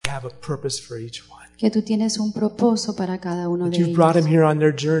have a purpose for each one. Que tú tienes un propósito para cada uno That de you've brought them ellos. here on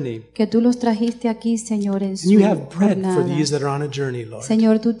their journey. Que tú los trajiste aquí, Señor, en And su you have bread for jornada. these that are on a journey, Lord.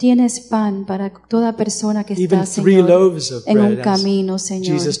 Señor, tú tienes pan para toda persona que Even está, 3 Señor, loaves of en un bread, as camino,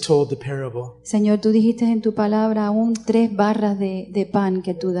 Señor. Jesus told the parable. Señor, tú dijiste en tu palabra aún 3 barras de pan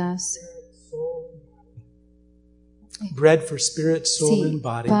que tú das. Bread for spirit, soul, Sí, and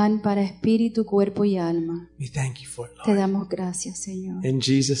body. pan para espíritu, cuerpo y alma. We thank you for it, Te Lord. damos gracias, Señor. In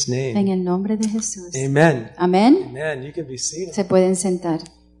Jesus' En name. el nombre de Jesús. Amen. Amén. Amen. You can be seated. Se pueden sentar.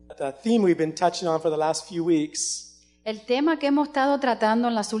 The theme we've been touching on for the last few weeks El tema que hemos estado tratando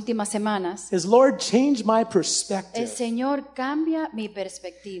en las últimas semanas is, Lord, change my es, perspective. Señor, cambia mi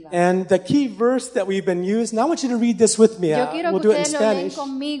perspectiva. And the key verse that we've been using, I want you to read this with me. Yo quiero We'll que do it in ustedes lo lean Spanish.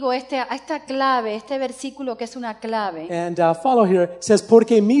 conmigo, esta clave, este versículo que es una clave. And follow here. It says,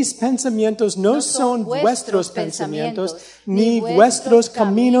 porque mis pensamientos no son vuestros vuestros pensamientos, pensamientos, ni ni vuestros vuestros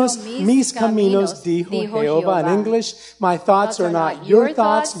caminos, caminos, mis caminos, dijo Jehová. In English, my thoughts are not your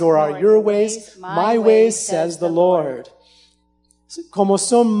thoughts, nor are your ways, my ways, says the Lord. Como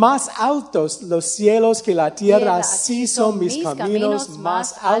son más altos los cielos que la tierra, así son mis caminos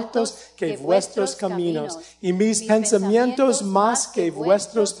más altos que vuestros caminos, y mis pensamientos más que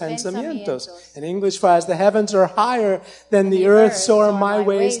vuestros pensamientos. In English, for as the heavens are higher than the earth, so are my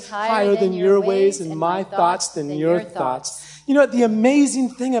ways higher than your ways, and my thoughts than your thoughts. You know, the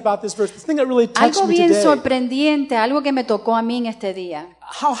amazing thing about this verse, the thing that really touched Algo me bien today, sorprendente, algo que me tocó a mí en este día.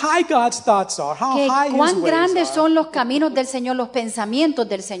 how high God's thoughts are, how Que high His cuán ways grandes are, son los caminos del Señor, los pensamientos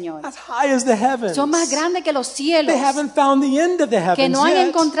del Señor. as high as the heavens. Son más grandes que los cielos, They haven't found the end of the heavens que no han yet.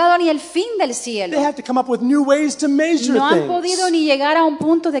 encontrado ni el fin del cielo. They have to come up with new ways to measure No han things. podido ni llegar a un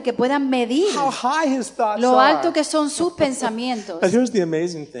punto de que puedan medir How high His thoughts lo are. alto que son sus pensamientos. But here's the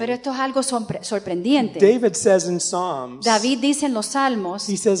amazing thing. Pero esto es algo sorprendente. David says in Psalms, David dice en los Salmos,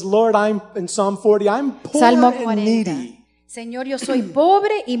 he says, Lord, in Psalm 40, I'm poor Salmo and 40, needy, Señor, yo soy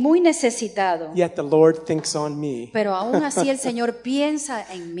pobre y muy necesitado, yet the Lord thinks on me. pero aún así el Señor piensa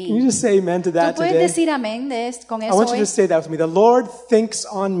en Can you mí. just say amen to ¿Tú that puedes today? decir amén con I eso want you hoy? to say that with me. The Lord thinks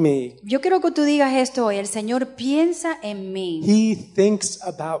on me. Yo quiero que tú digas esto hoy. El Señor piensa en mí He thinks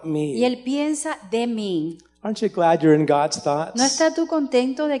about y me. Él piensa de mí. Aren't you glad you're in God's thoughts? ¿No estás tú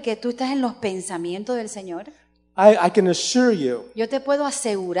contento de que tú estás en los pensamientos del Señor? I can assure you Yo te puedo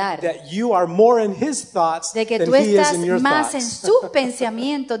asegurar that you are more in His thoughts de que than tú He is estás in your más en thoughts. sus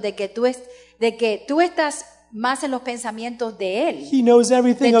pensamientos, de que tú estás más en los pensamientos de Él. He knows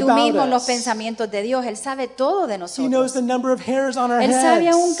everything De tú about mismo en los us. He knows the nosotros. number of hairs on our Él sabe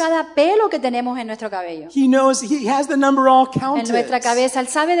aún heads. cada pelo que tenemos en nuestro cabello. He knows He has the number all En nuestra counted. cabeza. Él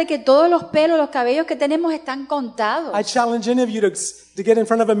sabe de que todos los pelos, los cabellos que tenemos están contados. I challenge any of you to get in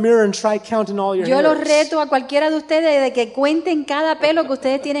front of a mirror and try counting all your Yo los hairs. reto a cualquiera de ustedes de que cuenten cada pelo que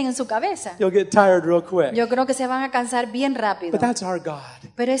ustedes tienen en su cabeza. You'll get tired real quick. Yo creo que se van a cansar bien rápido. But that's our God.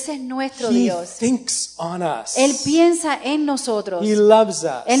 Pero ese es nuestro He Dios. thinks on us. Él piensa en nosotros. He loves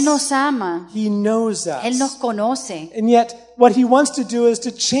us. Él nos ama. He knows us. Él nos conoce. And yet, what He wants to do is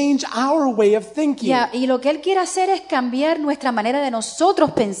to change our way of thinking. Y lo que Él quiere hacer es cambiar nuestra manera de nosotros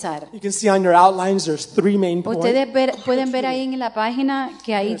pensar. You can see on your outlines there's 3 main points. Ustedes pueden ver ahí en la página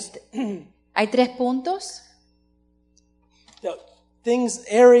que hay 3 puntos.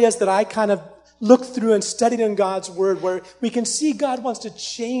 Areas that I kind of looked through and studied in God's Word where we can see God wants to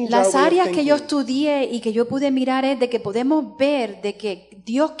change our Las way of áreas que yo thinking. estudié y que yo pude mirar es de que podemos ver de que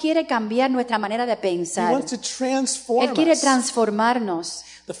Dios quiere cambiar nuestra manera de He pensar. wants to transform Él quiere us. transformarnos.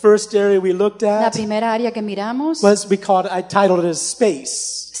 The first area we looked La at primera área que miramos, I titled it as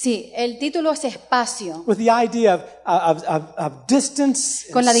space, sí, el título es espacio, with the idea of distance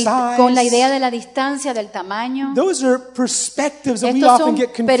con and la size. idea de la distancia, del tamaño. Those are perspectives that we Estos often son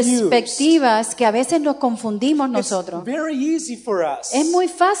get confused. perspectivas que a veces nos confundimos It's nosotros. very easy for us Es muy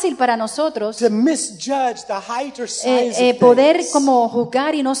fácil para nosotros to misjudge the height or size of poder things. como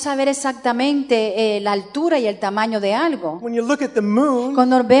juzgar y no saber exactamente la altura y el tamaño de algo. When you look at the moon,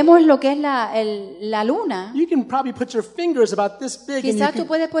 Cuando vemos lo que es la luna, you can probably put your fingers about this big and you quizás tú can,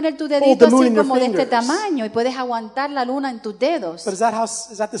 puedes poner tu hold dedito the moon así in your como de este fingers. tamaño y puedes aguantar la luna en tus dedos. but is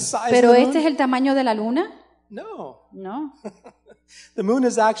that the size Pero of the este es moon? el tamaño de la luna. No. No. The moon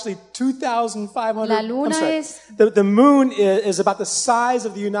is actually 2,500. La luna I'm sorry. es- The moon is about the size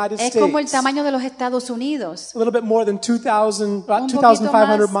of the United Es States. como el tamaño de los Estados Unidos. A little bit more than 2,000, about Un poquito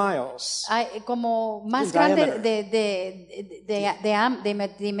 2,500 más. miles. Como más In grande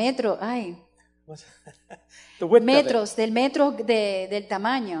diameter. de metro, The width metros, del metro del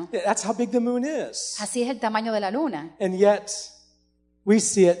tamaño. of it. Yeah, that's how big the moon is. Así es el tamaño de la luna. And yet, We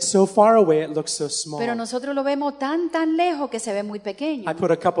see it so far away it looks so small. Pero nosotros lo vemos tan lejos que se ve muy pequeño. I put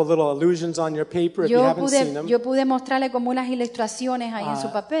a couple little illusions on your paper if you haven't seen them. Yo pude mostrarle como unas ilustraciones ahí en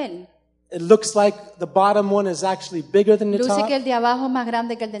su papel. It looks like the bottom one is actually bigger than the Luce top. que el de abajo es más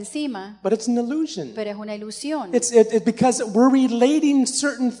grande que el de encima. But it's an illusion. Pero es una ilusión. It's because we're relating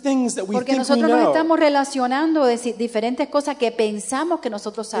certain things that we Porque think we nosotros nos know. estamos relacionando diferentes cosas que pensamos que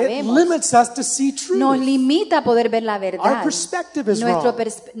nosotros It sabemos. limits us to see truth. Nos limita a poder ver la verdad. Our perspective is wrong.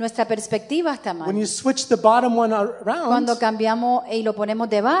 Nuestra perspectiva está When mal. you switch the bottom one around, Cuando cambiamos y lo ponemos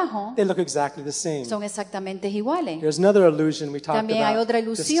debajo, they look exactly the same. son exactamente iguales. There's another illusion we talked También hay about. otra Just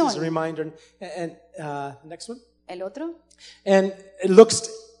ilusión. as a reminder. And next one. ¿El otro? And it looks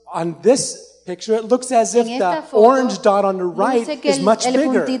on this picture, it looks as if En the esta foto, orange dot on the right luce que is much el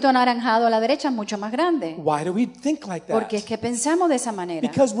bigger. puntito anaranjado a la derecha es mucho más grande. Why do we think like that? Porque es que pensamos de esa manera.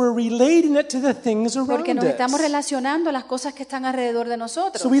 Because we're relating it to the things around Porque nos estamos us. relacionando a las cosas que están alrededor de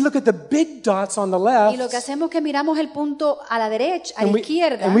nosotros. So we look at the big dots on the Y lo left, que hacemos es que miramos el punto a la derecha, a la and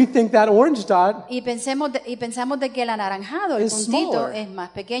izquierda, we think that orange dot, y pensamos de que el anaranjado, el is puntito, smaller. es más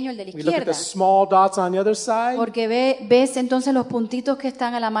pequeño, el de la we look at the izquierda. small dots on the other side, Porque ves entonces los puntitos que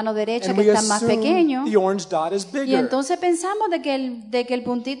están a la mano derecha, and que we están más assume pequeños. the orange dot is Y bigger. entonces pensamos de que el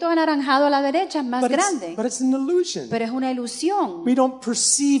puntito anaranjado a la derecha es más grande. But it's an illusion. Pero es una ilusión. We don't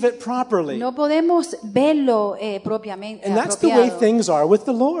perceive it properly. No podemos verlo propiamente. And that's the way apropiado. things are with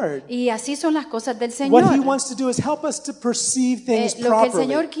the Lord. Y así son las cosas del Señor. What He wants to do is help us to perceive things Lo que el properly.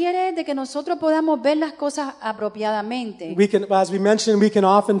 Señor quiere es de que nosotros podamos ver las cosas apropiadamente. We can, as we mentioned, we can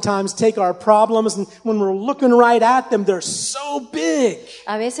oftentimes take our problems, and when we're looking right at them, they're so big.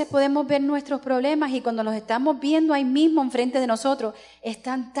 A veces podemos ver nuestros problemas y cuando los estamos viendo ahí mismo enfrente de nosotros,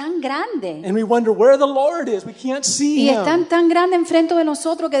 están tan grandes. And we wonder where the Lord is. We can't see Y Him. están tan grandes enfrente de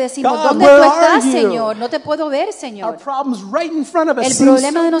nosotros que decimos, God, ¿dónde where tú are estás, you? Señor? No te puedo ver, Our Señor. problem's right in front of us. El seems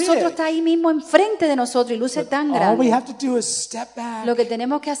problema so de nosotros big. está ahí mismo enfrente de nosotros y luce tan All we grande. have to do is step back, Lo que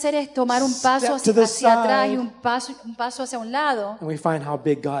tenemos que hacer es tomar un paso Step to the hacia atrás side. y un paso hacia un lado. and we find how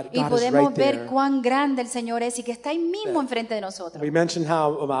big God Y is podemos right ver there. cuán grande el Señor es y que está ahí mismo enfrente de nosotros. We mentioned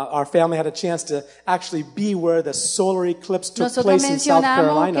how our family had a chance to actually be where the solar eclipse took Nosotros place in South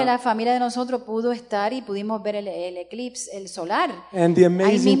mencionamos que Carolina. la familia de nosotros pudo estar y pudimos ver el eclipse, el solar, And the ahí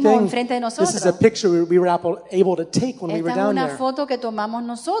amazing mismo thing, enfrente de this is a nosotros. picture we were able to take when we Esta were es down una there. foto que tomamos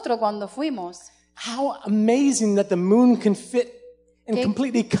nosotros cuando fuimos. How amazing that the moon can fit and Qué-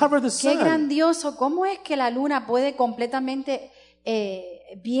 completely cover the Qué sun. grandioso, ¿cómo es que la luna puede completamente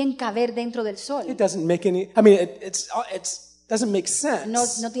bien caber dentro del sol? It doesn't make any, I mean, it's doesn't make sense.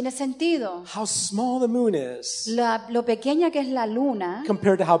 No tiene sentido. How small the moon is Lo pequeña que es la luna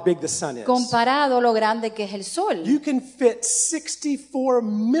compared to how big the sun is. comparado a lo grande que es el sol. You can fit 64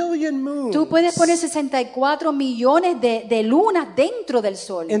 million moons Tú puedes poner 64 millones de lunas dentro del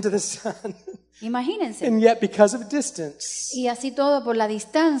sol. into the sun. Imagínense. And yet, because of distance, Y así todo por la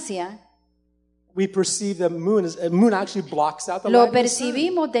distancia, we perceive the moon as, the moon actually blocks out the light lo of the sun.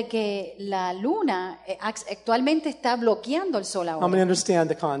 percibimos de que la luna actualmente está bloqueando el sol How many ahora. understand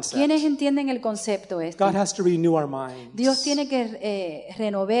the concept? ¿Quiénes entienden el concepto este? God has to renew our minds. Dios tiene que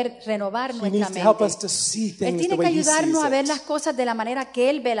renovar He nuestra needs to help us mente. to see Él things the tiene que way He sees ayudarnos a ver it. las cosas de la manera que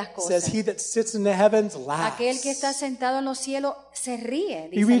Él ve las It cosas. says, He that sits in the heavens laughs. Aquel que está sentado en los cielos se ríe,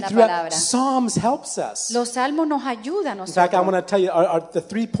 We dice read la throughout, palabra. Psalms helps us. Los salmos nos ayudan a In fact, I nosotros. want to tell you the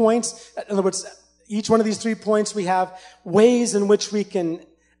 3 points. In other words, each one of these 3 points, we have ways in which we can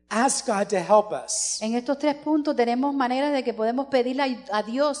ask God to help us. En estos 3 puntos tenemos maneras de que podemos pedirle a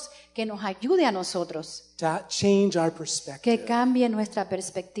Dios que nos ayude a nosotros, To change our que perspective. cambie nuestra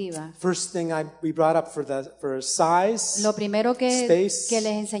perspectiva. First thing we brought up for size Lo primero que Space,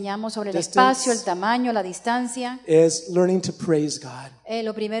 les enseñamos sobre el distance. espacio, el tamaño, la distancia, is learning to praise God.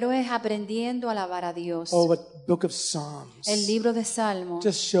 lo primero es aprendiendo a alabar a Dios. Oh, what book of Psalms El libro de Salmos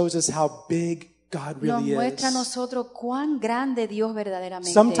just shows us how big God nos really muestra a is. nosotros cuán grande Dios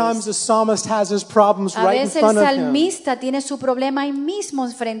verdaderamente Sometimes es. the psalmist has his problems A right in veces el front of him. salmista tiene su problema ahí mismo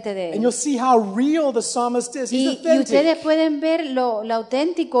enfrente de And él. you'll see how real the psalmist is. He's Y authentic. ustedes pueden ver lo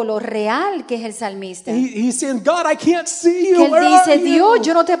auténtico, lo real que es el salmista. He's saying, God, I can't see you. Que él Where dice, are you? Dios,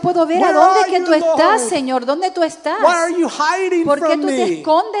 yo no te puedo ver. ¿A Where dónde are que you, tú estás, Lord? Señor? ¿Dónde tú estás? Why are you hiding ¿Por qué from tú te me?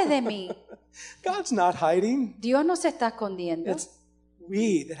 escondes de mí? God's not hiding. Dios no se está escondiendo. It's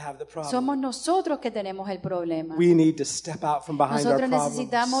we that have the problem. Somos nosotros que tenemos el problema. We need to step out from behind our Nosotros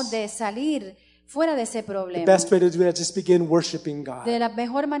necesitamos problems. de salir fuera de ese The problema. best way to do that is just begin worshiping God, De la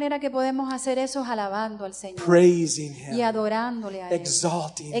mejor manera que podemos hacer eso es alabando al Señor praising y Him, adorándole a Él,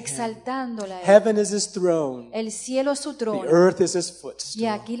 exalting Him. exaltándole a Él. Heaven is His throne. El cielo es su The trono earth is His y footstool.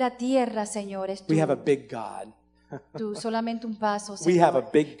 aquí la tierra, Señor, es We have a tu. big God. Tú solamente un paso, We have a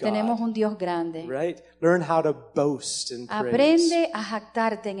Señor. big God. Tenemos un Dios grande. Right? Learn how to boast in praise. Aprende a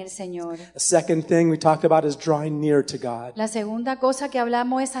jactarte en el Señor. A second thing we talked about is drawing near to God. La segunda cosa que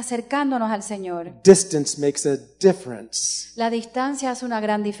hablamos es acercándonos al Señor. Distance makes a difference La distancia hace una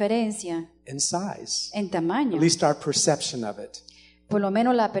gran diferencia in size, en at tamaño, least our perception of it. por lo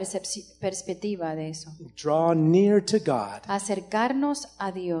menos la perspectiva de eso. Draw near to God, Acercarnos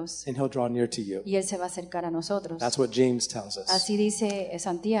a Dios and He'll draw near to you. y Él se va a acercar a nosotros. That's what James tells us. Así dice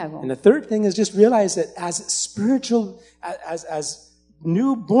Santiago. And the third thing is just realize that as spiritual, as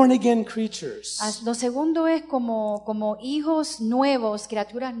new born again creatures, Lo segundo es como hijos nuevos,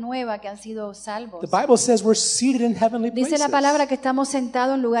 criaturas nuevas que han sido salvos. the Bible says we're seated in heavenly Dice la places. palabra que estamos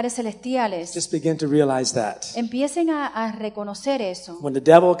sentados en lugares celestiales. Just begin to realize that. Empiecen a reconocer eso. When the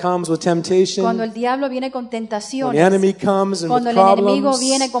devil comes with temptation, Cuando el diablo viene con when the tentaciones, enemy comes and cuando with el enemigo problems,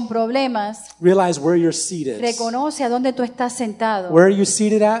 viene con problemas, realize where you're seated. reconoce a dónde tú estás sentado. Where are you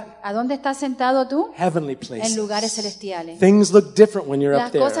seated at? ¿A dónde estás sentado tú? Heavenly En places. lugares celestiales. Things look different when you're Las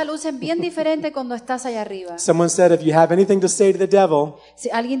up there. cosas lucen bien diferentes cuando estás allá arriba. Someone said if you have anything to say to the devil, Si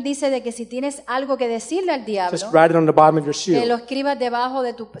alguien dice de que si tienes algo que decirle al diablo, just write it on the bottom of your que lo shoe. escribas debajo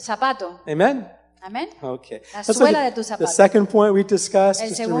de tu zapato. Amen? Amén. Okay. La Let's look suela de at tu the zapato. second point we discussed, El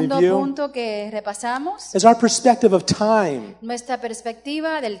just to segundo review, punto que repasamos, is our perspective of time. nuestra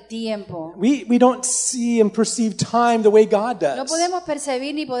perspectiva del tiempo. We don't see and perceive time the way God No does. podemos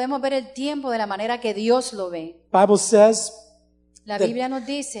percibir ni podemos ver el tiempo de la manera que Dios lo ve. Bible says La Biblia nos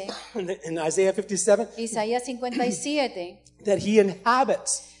dice, in Isaiah 57 Isaías 57, that He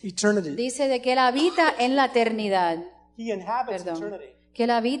inhabits eternity. dice de que Él habita en la eternidad. He inhabits Perdón. eternity. Que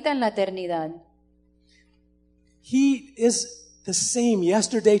Él habita en la eternidad. He is the same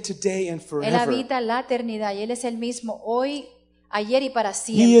yesterday, today, and Él forever. habita en la eternidad y Él es el mismo hoy, ayer y para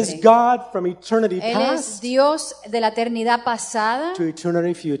He is siempre. God from eternity Él es past Dios de la eternidad pasada to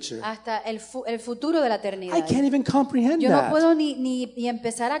eternity future. hasta el futuro de la I eternidad. can't even comprehend Yo no that. puedo ni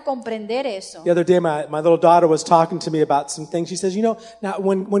empezar a comprender eso. The other day, my little daughter was talking to me about some things. She says, you know, now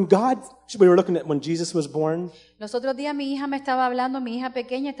when God, we were looking at when Jesus was born, Los otros días mi hija me estaba hablando, mi hija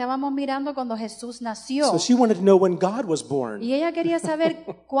pequeña, estábamos mirando cuando Jesús nació. so she wanted to know when God was born. Y ella quería saber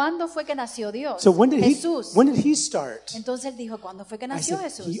cuándo fue que nació Dios. So when did Jesús. he start? Entonces él dijo, ¿cuándo fue que I nació said,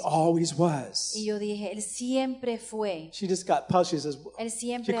 Jesús? he always was. Y yo dije, él siempre fue. She just got puzzled. She says, Él she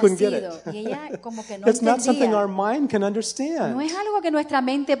siempre ha couldn't get sido. it. Y ella como que no It's not something our entendía. mind can understand. No es algo que nuestra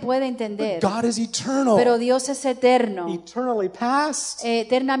mente puede entender. God is eternal, Pero Dios es eterno. eternally past,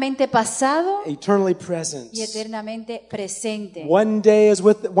 Eternamente pasado eternally present. y eternamente presente. One day is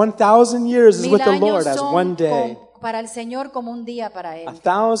with 1,000 years is 1000 with the años Lord as son one day. para el Señor como un día para Él.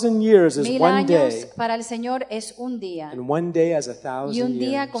 1,000 years is 1000 one años day, para el Señor es un día. and one day as 1,000 Y un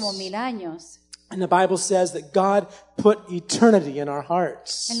día years. como 1000 años. And the Bible says that God put eternity in our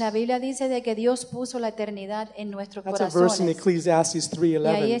hearts. En la Biblia dice de que Dios puso la eternidad en nuestros That's a verse in corazones. Ecclesiastes Y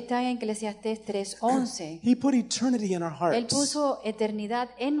ahí 3:11. está en Eclesiastés 3:11. He put eternity in our Él hearts. puso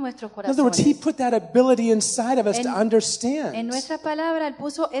eternidad en nuestros In other words, He corazones. put that ability inside of us to En understand. nuestra palabra, Él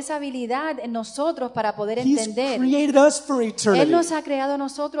puso esa habilidad en nosotros para poder He's entender. created us for Él eternity. nos ha creado a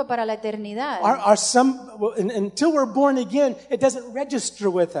nosotros para la eternidad. Until we're born again, it doesn't register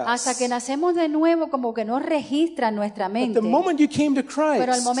with us. Hasta que nacemos de nuevo, como que no registra en nuestra But mente. the moment you came to Pero al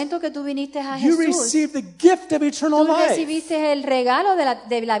Christ, momento que tú viniste a you Jesús, received the gift of eternal tú life. recibiste el regalo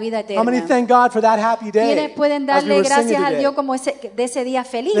de la vida How many eterna. thank God for that happy ¿Quiénes day? pueden as we darle were singing gracias a today? Dios como de ese día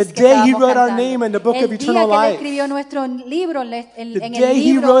feliz The que day He estábamos wrote our cantando? name in the book El of día eternal que Él life. escribió nuestro libro en The el day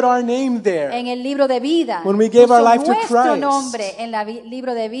He wrote libro our name there. en el libro de vida. When we gave Puso our life to nuestro Christ, nombre en el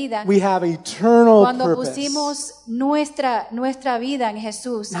libro de vida. We have eternal Cuando purpose. pusimos nuestra vida en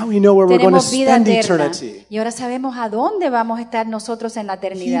Jesús, Now we know where we're going to tenemos vida spend eterna. eternity. Y ahora sabemos a dónde vamos a estar nosotros en la He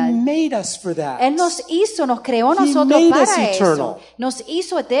eternidad. made us for that. Él nos hizo, nos creó He nosotros made us para eternal. eso. Nos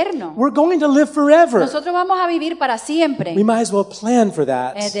hizo eterno. We're going to live forever. Nosotros vamos a vivir para siempre. We might as well plan for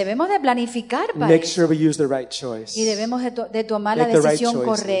that. Debemos de planificar para Make eso. sure we use the right choice. Y debemos de tomar la Make the right decisión choices.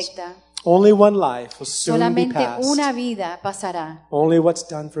 correcta. Only one life will soon be Solamente passed. una vida pasará. Only what's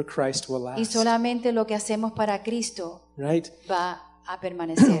done for Christ will Y last. solamente lo que hacemos para Cristo Right? va a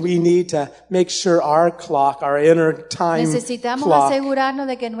permanecer. We need to make sure our clock, our inner time Necesitamos clock, asegurarnos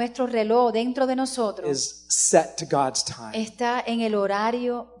de que nuestro reloj dentro de nosotros is set to God's time. está en el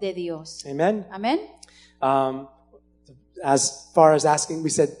horario de Dios. Amen? Amén. As far as asking, we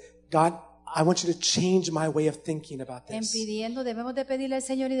said, God, I want you to change my way of thinking about En this. pidiendo, debemos de pedirle al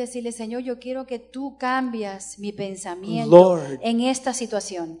Señor y decirle, Señor, yo quiero que tú cambias mi pensamiento Lord, en esta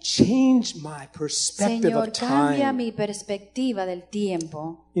situación. Change my perspective Señor, of cambia time. mi perspectiva del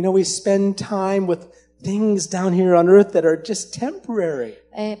tiempo. You know, we spend time with things down here on earth that are just temporary.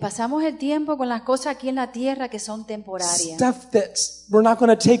 Pasamos el tiempo con las cosas aquí en la tierra que son temporarias. Stuff that we're not going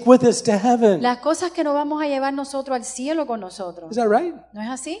to take with us to heaven. Las cosas que no vamos a llevar nosotros al cielo con nosotros. Is that right? ¿No es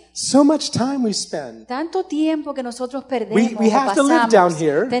así? So much time we spend. Tanto tiempo que nosotros perdemos We have to live down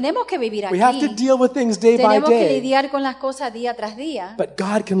here. Tenemos que vivir aquí. We have to deal with things day by Tenemos que day. lidiar con las cosas día tras día. But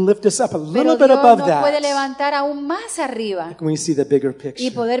God can lift us up a little Pero bit Dios above nos puede that. levantar aún más arriba Can we see the bigger y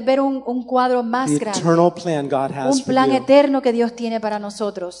picture? poder ver un cuadro más The grande. eternal plan God has Un for plan you. eterno que Dios tiene para nosotros.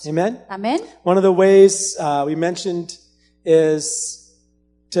 Amen? Amén. One of the ways we mentioned is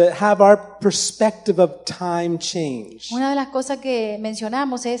to have our perspective of time change. Una de las cosas que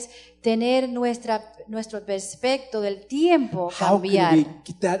mencionamos es tener nuestro perspecto del tiempo How can cambiar. we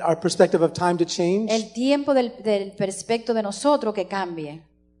get that, our perspective of time to change? El tiempo del perspecto de nosotros que cambie.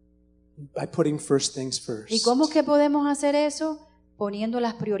 By putting first things first. ¿Y cómo es que podemos hacer eso? Poniendo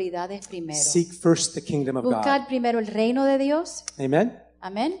las prioridades primero. Seek first the kingdom of God. Buscar primero el reino de Dios. Amen?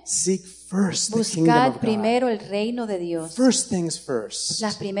 Amén. Seek first the kingdom Buscar of God. primero el reino de Dios. First things first.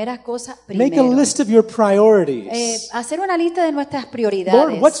 Las primeras cosas Make a primero. list of your priorities. Hacer una lista de nuestras prioridades.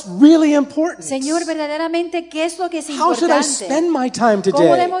 Lord, what's really important? Señor, verdaderamente, ¿qué es lo que es How should I importante? spend my time ¿Cómo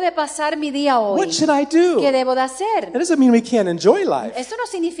today? debo de pasar mi día hoy? What should I do? ¿Qué debo de hacer? That doesn't mean we can't enjoy life. Esto no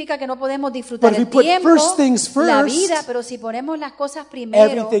significa que no podemos disfrutar But if el we put tiempo, first things la first, vida, pero si ponemos las cosas primero,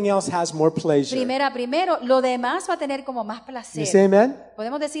 Everything else has more pleasure. primero, lo demás va a tener como más You placer. say amen?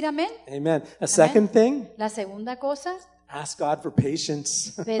 ¿Podemos decir amén? Amen. A second thing, La segunda cosa, ask God for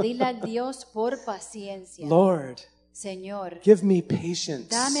patience. pedirle a Dios por paciencia. Lord, Señor, give me patience.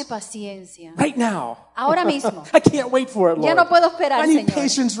 dame paciencia. Right now. Ahora mismo. I can't wait for it, Lord. Ya no puedo esperar, I need Señor.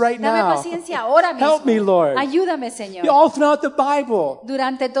 patience right Dame now. paciencia ahora mismo. Help me, Lord. Ayúdame, Señor. All throughout the Bible,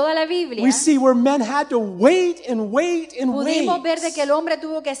 Durante toda la Biblia, we see where men had to wait and wait and pudimos wait. ver de que el hombre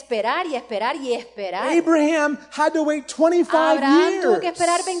tuvo que esperar y esperar y esperar. Abraham had to wait 25 Abraham tuvo que years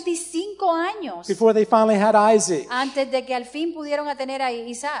esperar 25 años before they finally had Isaac. antes de que al fin pudieron a tener a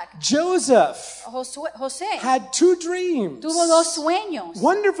Isaac. Joseph José had 2 dreams. tuvo 2 sueños.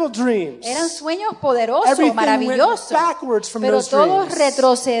 Wonderful dreams. Eran sueños poderosos, Everything maravillosos. went backwards from Pero those todo dreams.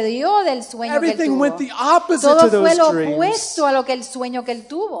 retrocedió del sueño que él Everything tuvo. went the opposite Todo to fue those lo dreams opuesto a lo que el sueño que él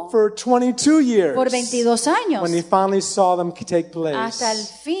tuvo. for 22 years Por 22 años. when he finally saw them take place. Hasta el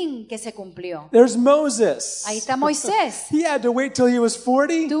fin que se cumplió. There's Moses. Ahí está Moisés. He had to wait till he was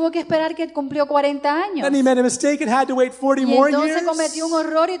 40. Tuvo que esperar que cumplió 40 años. Then he made a mistake and had to wait 40 Y more entonces years. cometió un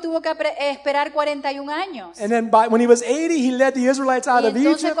horror y tuvo que esperar 41 años. And then when he was 80, he led the Israelites out Y of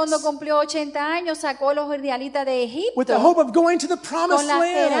entonces Egypt cuando cumplió 80 años sacó a los israelitas de with the Egipto hope of going to the promised con la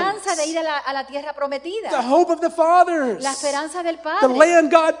land. esperanza de ir a la tierra The prometida. hope of the fathers. La esperanza del The Padre.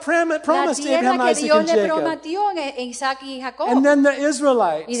 land God La promised tierra Abraham, que Isaac, Dios and le Jacob. prometió en Isaac y Jacob. And then the Y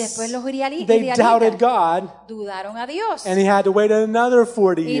Israelites, después los they doubted israelitas God, dudaron a Dios. and he had to wait another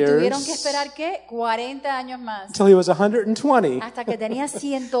 40 Y tuvieron que years esperar ¿qué? 40 años más. until he was 120. Hasta que tenía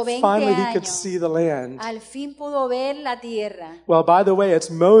 120 Finally, he could años. see the land. Al fin pudo ver la tierra. Well, by the way, it's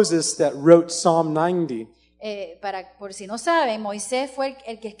Moses that wrote Psalm 90, Por si no saben, Moisés fue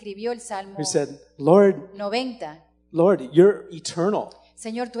el que escribió el Salmo who said, Lord, 90. you're eternal.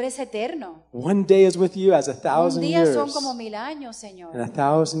 Señor, tú eres eterno. One day is with you as a Un 1,000 día son years, como 1000 años, Señor. and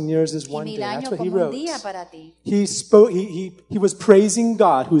 1,000 years is Y one day. 1000 That's años what he como un wrote. día para ti. He spoke. He was praising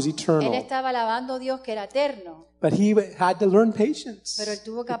God, who's Él eternal, estaba alabando a Dios que era eterno, but he had to learn patience. pero él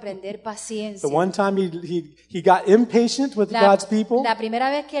tuvo que aprender The paciencia. one time he got impatient with God's people. La primera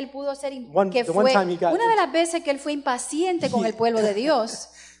vez que él pudo ser The one fue time he got- una de las veces que él fue impaciente con el pueblo de Dios.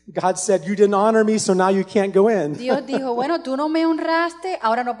 God said, "You didn't honor me, so now you can't go in. Dios dijo, bueno, tú no me honraste,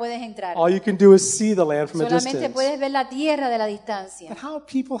 ahora no puedes entrar. All you can do is see the land from a Solamente distance." puedes ver la tierra de la distancia. But how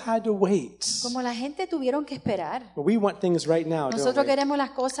people had to wait. Como la gente tuvieron que esperar. But we want things right now, don't Nosotros we? queremos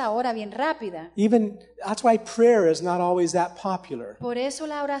las cosas ahora bien rápidas. Even that's why prayer is not always that popular, Por eso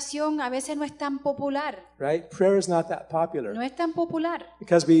la oración a veces no es tan popular. right? Prayer is not that popular No es tan popular.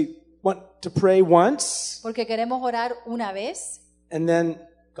 because we want to pray once Porque queremos orar una vez. and then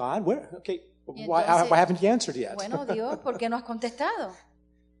God, where? Okay, Y why entonces, haven't you answered yet? Bueno, Dios, ¿por qué no has contestado?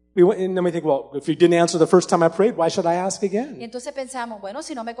 And then we think, well, if you didn't answer the first time I prayed, why should I ask Y again? entonces pensamos, bueno,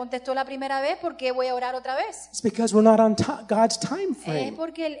 si no me contestó la primera vez, ¿por qué voy a orar otra vez? It's because we're not on God's time Es frame.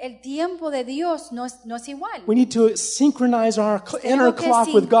 porque el tiempo de Dios no es igual. We need to synchronize our inner Tenemos que clock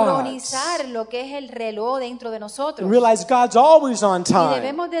with God sincronizar lo que es el reloj dentro de nosotros. and realize God's always on Y time.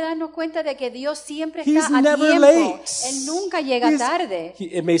 debemos de darnos cuenta de que Dios siempre He's está a never tiempo. late. Él nunca llega He's- tarde.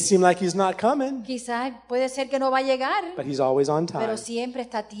 It may seem like he's not coming, Quizás puede ser que no va a llegar, but he's always on time. pero siempre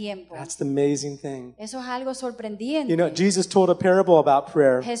está a tiempo. That's the amazing thing. Eso es algo sorprendente. You know, Jesus told a parable about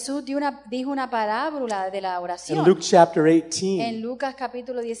prayer. Jesús dijo una parábola de la oración. In Luke chapter 18, En Lucas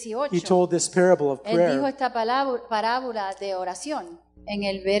capítulo 18, he told this parable of él dijo prayer. esta parábola de oración. En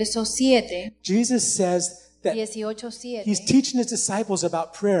el verso 7, Jesus says that 18:7, he's teaching his disciples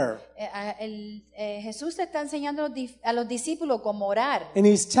about prayer. Jesús le está enseñando a los discípulos cómo orar. And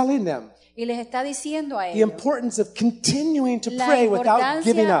he's telling them Y les está diciendo a the ellos importance of continuing to la pray without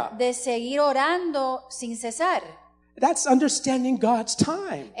giving importancia up. de seguir orando sin cesar. That's understanding God's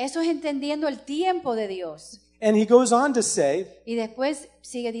time. Eso es entendiendo el tiempo de Dios. And he goes on to say Y después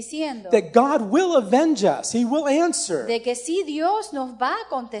sigue diciendo that God will avenge us. He will answer de que sí Dios nos va a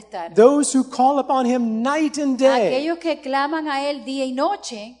contestar. those who call upon him night and day. Aquellos que claman a Él día y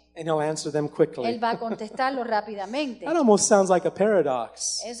noche, And he'll answer them quickly. Él va a contestarlo rápidamente. That almost sounds like a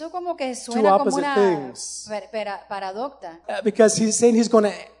paradox. Eso como que suena como opposite una things. paradoxa. Because he's saying he's going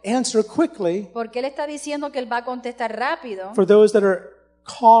to answer quickly Porque Él está diciendo que Él va a contestar rápido for those that are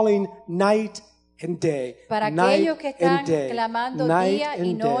calling night and day. para night aquellos que están and day, clamando night día y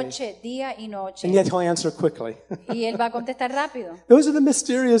and day. noche, día y noche. And yet he'll answer quickly. Y Él va a contestar rápido. Those are the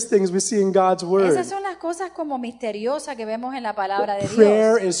mysterious things we see in God's word. Esas son las cosas como misteriosas que vemos en la palabra de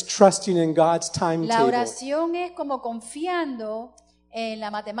Prayer Dios. is trusting in God's La timetable. oración es como confiando en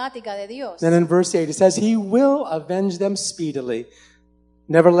la matemática de Dios. Then in verse 8 it says, He will avenge them speedily.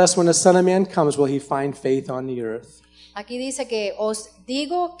 Nevertheless, when the Son of Man comes, will he find faith on the earth? Aquí dice que os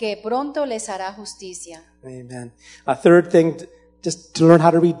digo que pronto les hará justicia. Amen. A third thing, just to learn how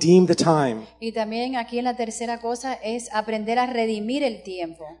to redeem the time. Y también aquí en la tercera cosa es aprender a redimir el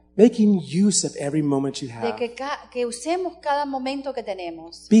tiempo. Making use of every moment you De have. que usemos cada momento que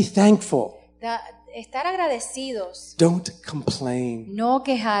tenemos. Be thankful. Estar agradecidos, Don't complain. no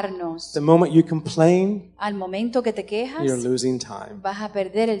quejarnos. The moment you complain, Al momento que te quejas, you're losing time. vas a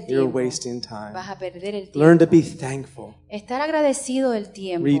perder el You're tiempo. wasting time. Vas a perder el tiempo. Learn to be thankful. Estar agradecido del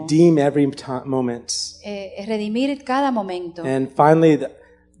tiempo. Redeem every moment. Redimir cada momento. And finally,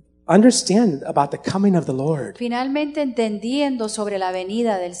 understand about the coming of the Lord. Finalmente entendiendo sobre la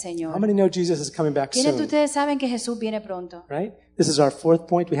venida del How Señor. many know Jesus is coming back ¿Quiénes de soon? ustedes saben que Jesús viene pronto? Right? This is our fourth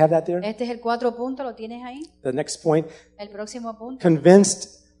point. We have that there. Este es el 4 punto, ¿lo tienes ahí? The next point, El próximo punto.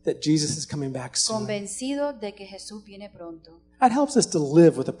 convinced that Jesus is coming back soon. Convencido de que Jesús viene pronto. That helps us to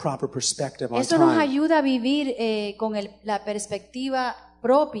live with a proper perspective on Eso nos time. ayuda a vivir con la perspectiva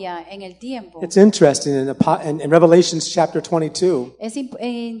propia en el tiempo. It's interesting in Revelations chapter 22. Es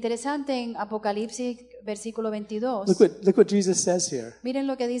interesante en Apocalipsis versículo 22. Look what Jesus says here. Miren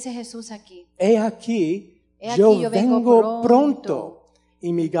lo que dice Jesús aquí. He aquí, He yo aquí, yo vengo vengo pronto, pronto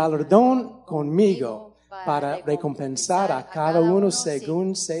y mi galardón conmigo para recompensar a cada uno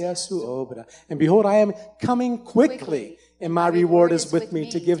según sea su obra. And behold, I am coming quickly, and my reward is with me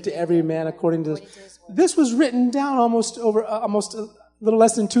to give to every man according to his. This was written down almost a little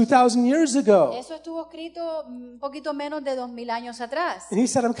less than 2,000 years ago. Eso estuvo escrito un poquito menos de 2000 años atrás. And he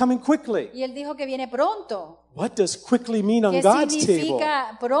said, I'm coming quickly. Y él dijo que viene pronto. What does quickly mean on ¿Qué God's table?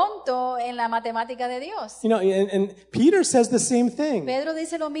 significa pronto en la matemática de Dios? You know, and Peter says the same thing Pedro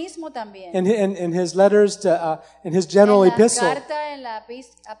dice lo mismo también. in his letters to, in his general En la epistle. carta, en la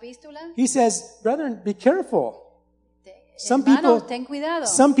epístola, He says, brethren, be careful. Some hermanos, people, ten cuidado.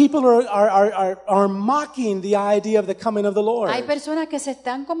 some people are mocking the idea of the coming of the Lord. Hay personas que se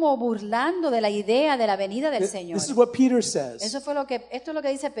están como burlando de la idea de la venida del Señor. This is what Peter says. Esto es lo que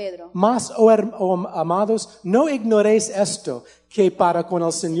dice Pedro. Mas, oh amados, no ignoréis esto, que para con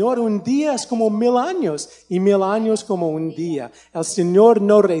el Señor un día es como 1000 años y 1000 años como un día. El Señor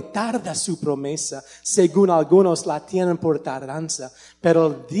no retarda su promesa, según algunos la tienen por tardanza, pero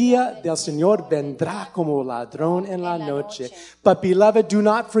el día del Señor vendrá como ladrón en la noche. But beloved, do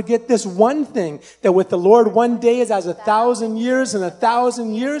not forget this one thing, that with the Lord 1 day is as 1,000 years, and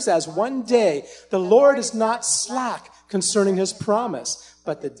 1,000 years as 1 day. The Lord is not slack concerning his promise,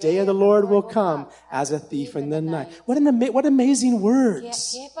 but the day of the Lord will come as a thief in the night. What amazing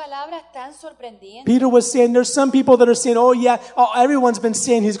words. ¿Qué palabras tan sorprendentes? Peter was saying there's some people that are saying, everyone's been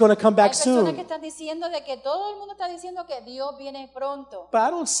saying he's going to come Hay back personas que soon. están diciendo de que todo el mundo está diciendo que Dios viene pronto. But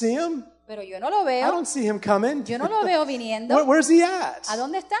I don't see him. Pero yo no lo I veo. don't see him coming. Yo no lo veo viniendo. Where's he at? ¿A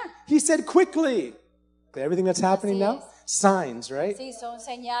dónde está? He said quickly. Everything that's happening Así now, signs, right? Sí, son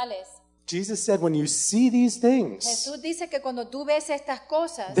señales. Jesus said, when you see these things, Jesús dice que cuando tú ves estas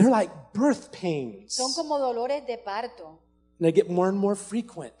cosas, they're like birth pains. son como dolores de parto. And they get more and more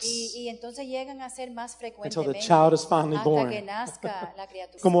frequent Y entonces llegan a ser más until the frecuentemente child is finally hasta born. que nazca la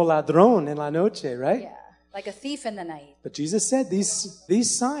criatura. Como ladrón en la noche, right? Yeah. like a thief in the night. But Jesus said these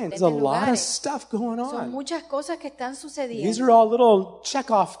signs, there's a lot of stuff going Son on. muchas cosas que están sucediendo. These are all little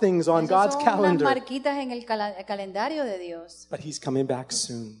check-off things on Esas God's son unas calendar. marquitas en el calendario de Dios. But He's coming back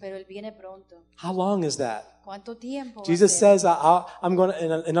soon. Pero él viene pronto. How long is that? ¿Cuánto tiempo? Jesus says, I'm going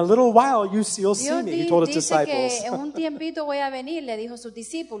to, in a little while, you'll see Dios me. He told his dice que disciples. en un tiempito voy a venir, le dijo a sus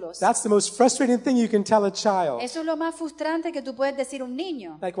discípulos. That's the most frustrating thing you can tell a child. Eso es lo más frustrante que tú puedes decir a un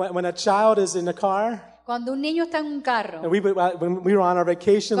niño. Like when a child is in a car, Cuando un niño está en un carro. and when we were on our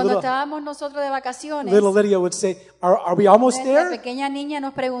vacation, Cuando estábamos nosotros de vacaciones. little Lydia would say, are we almost Nuestra there? pequeña niña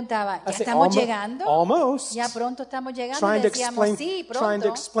nos preguntaba, ¿ya I say, estamos llegando? Almost. Ya pronto estamos llegando. Trying Le to decíamos, explain, sí, trying to pronto.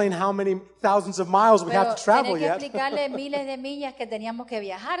 explain how many thousands of miles we Pero have to travel tener que yet. explicarle miles de millas que teníamos que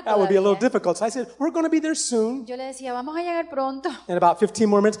viajar That would be a little todavía. difficult. So I said, we're going to be there soon. Yo le decía, vamos a llegar pronto. In about 15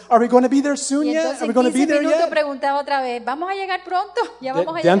 more minutes, are we going to be there soon Y yet? entonces Are we en going to be 15 there minutos yet? preguntaba otra vez, ¿vamos a llegar pronto? Ya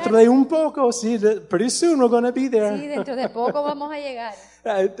vamos a Dentro llegar. de un poco, sí, pretty soon we're going to be Sí, there. dentro de poco vamos a llegar.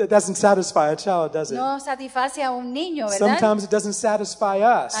 It doesn't satisfy a child, does it? No satisface a un niño, ¿verdad? Sometimes it doesn't satisfy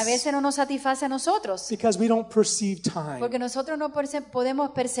us A veces no nos satisface a nosotros. because we don't perceive time Porque nosotros no podemos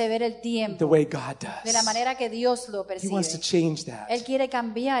perceber el the tiempo way God de la does. manera que Dios lo He wants to percibe. change that. Él quiere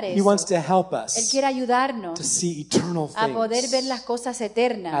cambiar He eso. wants to help Él us quiere ayudarnos to see eternal a poder ver things las cosas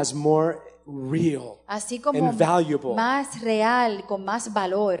eternas, as more real así como and valuable más real, con más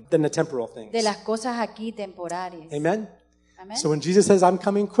valor than the temporal things. de las cosas aquí temporarias. Amen? Amén. So when Jesus says, I'm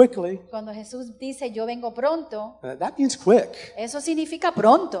coming quickly, Cuando Jesús dice yo vengo pronto, that means quick. eso significa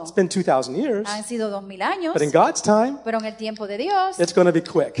pronto. It's been 2,000 years, Han sido 2000 años, but in God's time, pero en el tiempo de Dios it's going to be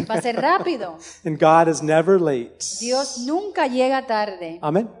quick. va a ser rápido. And God is never late. Dios nunca llega tarde.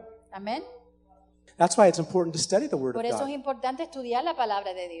 Amen? Amén. That's why it's important to study the Word Por of eso es God. importante estudiar la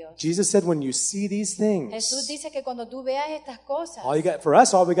palabra de Dios. Jesus said, when you see these Jesús things, dice que cuando tú veas estas cosas,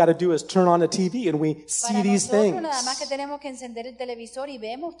 all we got to do is turn on the TV and we see para these nosotros things. nada más que tenemos que encender el televisor y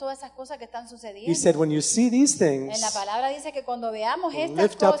vemos todas esas cosas que están He sucediendo. said, when you see these things, En la palabra dice que cuando veamos estas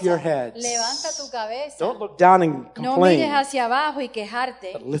lift up your cosas, heads. levanta tu cabeza. don't look down and No mires complain, hacia abajo y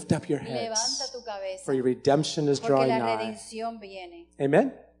quejarte. but lift up your Levanta heads, tu cabeza. for your redemption is Porque drawing la nigh. redención viene.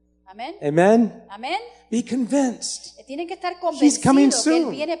 Amen? Amén. Amen? Amén. Be convinced. Tienen que estar He's coming convencidos que Él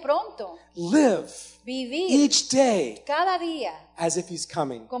soon. viene pronto. Live Vivir each day cada día as if He's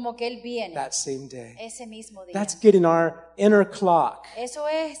coming como que Él viene that same day. ese mismo día. That's getting our inner clock Eso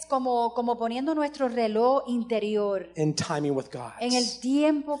es como poniendo nuestro reloj interior in timing with God. en el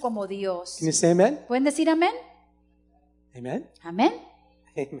tiempo como Dios. Can you say amen? ¿Pueden decir amén? Amen? Amén.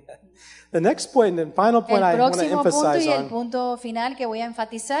 Amen. The next point and final point El I want to próximo punto emphasize y el on, punto final que voy a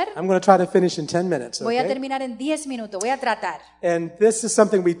enfatizar, I'm going to try to finish in 10 minutes, voy a okay? terminar en 10 minutos, voy a tratar. And this is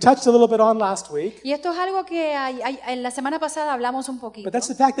something we touched a little bit on last week, Y esto es algo que en la semana pasada hablamos un poquito. but that's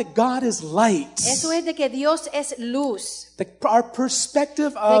the fact that God is light. Eso es de que Dios es luz. Our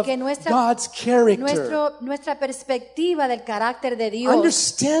perspective of que nuestra- God's character, Nuestra perspectiva del carácter de Dios,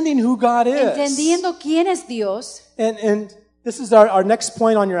 understanding who God is. entendiendo quién es Dios. And this is our next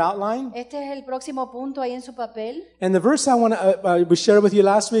point on your outline. Este es el próximo punto ahí en su papel. And the verse I want to, we shared with you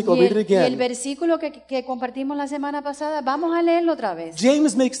last week, I'll read it Y el again. versículo que compartimos la semana pasada, vamos a leerlo otra vez.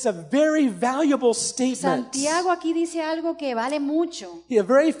 James makes a very valuable statement. Santiago aquí dice algo que vale mucho. The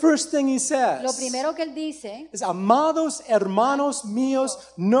very first thing he Lo says primero que él dice, is, amados hermanos míos,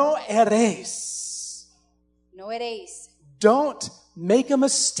 no erréis. no eréis. Don't make a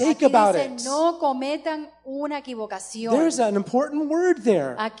mistake Aquí about dice, it. no cometan una equivocación. There's an important word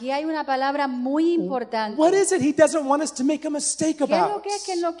there. Aquí hay una palabra muy importante. What is it he doesn't want us to make a mistake ¿Qué es lo about? que es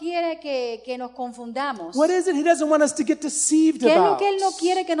que él no quiere que nos confundamos? What is it he doesn't want us to get deceived ¿Qué es lo about? que él no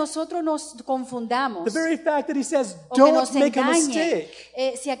quiere que nosotros nos confundamos? The very fact that he says, O que don't nos make a engañe.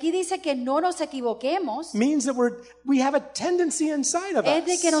 mistake, Si aquí dice que no nos equivoquemos, means that we have a tendency inside of es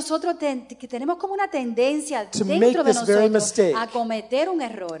de que us nosotros que tenemos como una tendencia to dentro make de this very nosotros mistake. a cometer un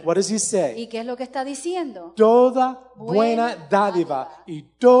error. What does he say? ¿Y qué es lo que está diciendo? Toda buena dádiva y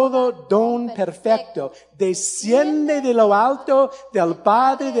todo don perfecto desciende de lo alto del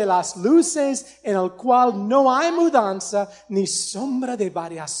Padre de las luces, en el cual no hay mudanza ni sombra de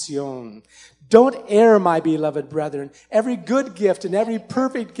variación. Don't err, my beloved brethren. Every good gift and every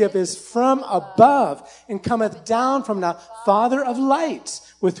perfect gift is from above and cometh down from the Father of lights,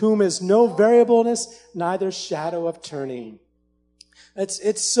 with whom is no variableness, neither shadow of turning.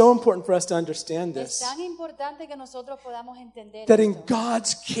 It's so important for us to understand Es this. tan importante que nosotros podamos entender That in esto,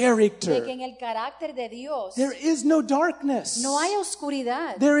 God's de character, que en el carácter de Dios there is no darkness. no hay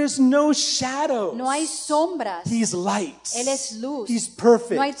oscuridad, There is no shadows. no hay sombras. He's light. Él es luz. He's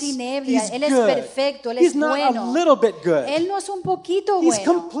perfect. No hay tinieblas. He's Él es good. perfecto. Él He's es not bueno. a little bit good. Él no es un poquito He's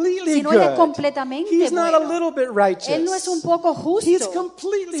bueno, completely sino Él es good. completamente He's not a bueno. little bit righteous. Él no es un poco justo, He's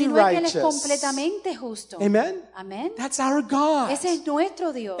completely sino que Él es righteous. completamente justo. Amen? Amén. That's our God. Ese es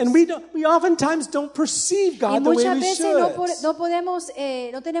nuestro Dios. And we oftentimes don't perceive Y God the way muchas we veces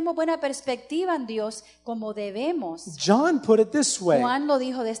should. no tenemos buena perspectiva en Dios como debemos. John put it this way. Juan lo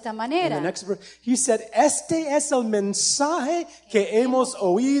dijo de esta In the manera. next verse, he said, "Este es el mensaje que hemos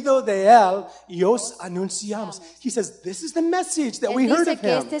oído de él y os anunciamos." He says, "This is the message that Él we heard dice of que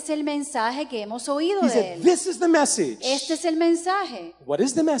him." este es el mensaje que hemos oído He de said, Él. "This is the message." Este es el mensaje. What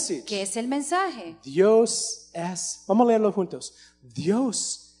is the message? ¿Qué es el mensaje? Dios es, vamos a leerlo juntos.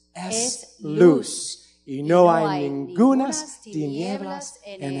 Dios es Es luz y no hay hay ningunas tinieblas tinieblas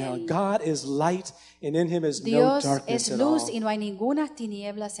en en él. él. God is light and in him is no Dios darkness es at luz all. y no hay ninguna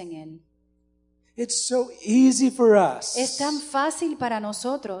tinieblas en Él. It's so easy for us Es tan fácil para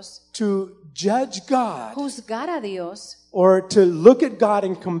nosotros to judge God juzgar a Dios or to look at God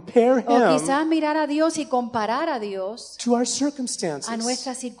and compare o him quizás mirar a Dios y comparar a Dios to our a circumstances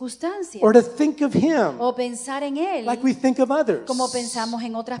nuestras circunstancias or to think of him o pensar en Él like we think of others. como pensamos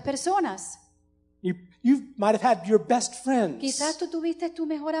en otras personas. You might have had your best friends Quizás tú tuviste tu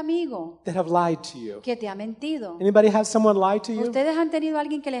mejor amigo that have lied to you. que te ha mentido. Anybody have someone lie to you? ¿Ustedes han tenido a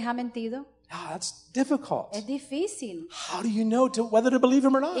alguien que les ha mentido? Oh, that's difficult. Es difícil. How do you know whether to believe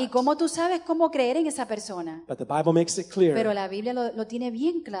him or ¿Y not? cómo tú sabes cómo creer en esa persona? But the Bible makes it clear. Pero la Biblia lo tiene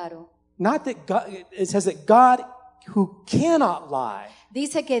bien claro. Not that God, it says that God who cannot lie,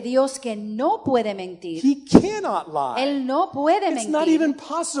 Dice que Dios que no puede mentir, he cannot lie. Él no puede It's not mentir. even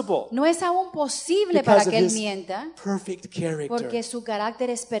possible No es aún posible because para of que Él his mienta, perfect character. porque su carácter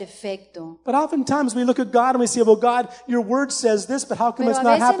es perfecto. But oftentimes we look at God and we say, well, God, your word says this, but how come Pero it's a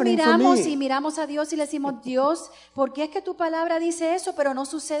not veces happening for me? miramos a Dios y le decimos, Dios, ¿por qué es que tu palabra dice eso, pero no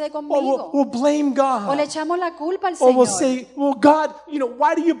sucede Or conmigo? we'll blame O le God. echamos la culpa al Or we'll Señor. say, well, God,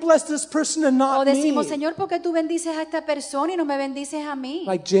 why do you bless this person and O not decimos, me? Señor, ¿por qué tú bendices a esta persona y no me bendices a mí?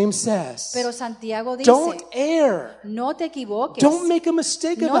 Like James says, Pero Santiago dice, don't err. no te equivoques. Don't make a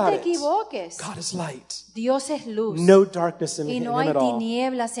mistake No about te it. equivoques. God is light. Dios es luz. No darkness in Y him no hay at all.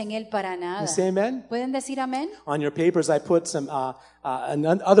 tinieblas en Él para nada. You say amen? ¿Pueden decir amén? On your papers, I put some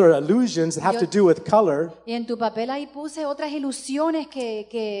other allusions that have to do with color. Y en tu papel ahí puse otras ilusiones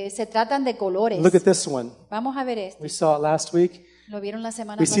que se tratan de colores. Look at this one. Vamos a ver esto. We saw it last week. ¿Lo vieron la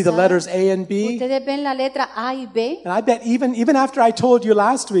semana We see the pasada? letters A and B. Ustedes ven la letra A y B. And I bet even after I told you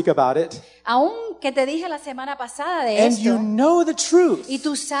last week about it, Aún que te dije la semana pasada de and esto, you know the truth, y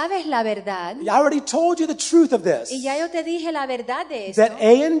tú sabes la verdad, I already told you the truth of this, y ya yo te dije la verdad de esto, that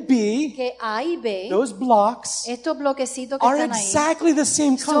A and B, que A y B, those blocks, estos bloquecitos que are están ahí, exactly the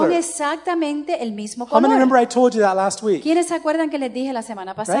same son color. exactamente el mismo How many remember color. I told you that last week? ¿Quiénes se acuerdan que les dije la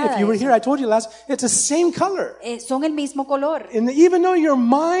semana Right? pasada? If you were eso? here, I told you it's the same color. Son el mismo color. And even though your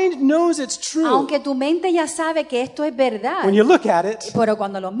mind knows it's true, Aunque tu mente ya sabe que esto es verdad, when you look at it, pero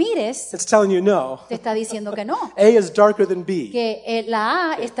cuando lo mires, it's telling you no. te está diciendo que no, A is darker than B. que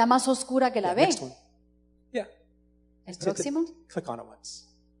la A está más oscura que la B. Next one. Yeah. ¿El Just hit the- próximo? Click on it once.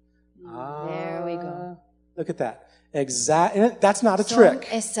 There we go. Look at that. That's not a Son trick.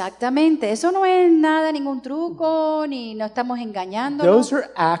 exactamente, eso no es nada, ningún truco, ni no estamos engañándonos. Those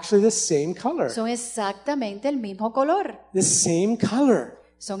are actually the same color. Son exactamente el mismo color. The same color.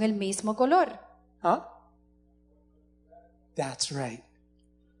 Son el mismo color. Huh? That's right.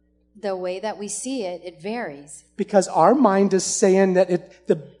 The way that we see it, it varies. Because our mind is saying that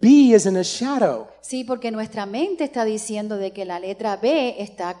the B is in a shadow. Sí, porque nuestra mente está diciendo de que la letra B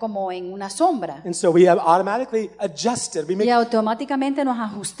está como en una sombra. And so we have automatically adjusted. Y automáticamente nos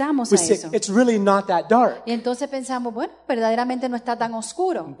ajustamos We a say, eso. it's really not that dark. Y entonces pensamos, bueno, verdaderamente no está tan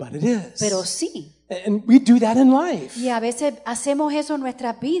oscuro. But it is. Pero sí. And we do that in life. Y a veces hacemos eso en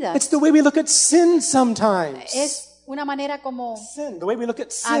nuestras vidas. It's the way we look at sin sometimes. Es una manera como... Sin, the way we look at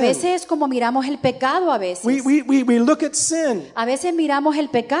sin. A veces es como miramos el pecado a veces. We look at sin A veces miramos el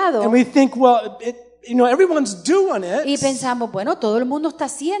pecado and we think, well, everyone's doing Y it, pensamos, bueno, todo el mundo está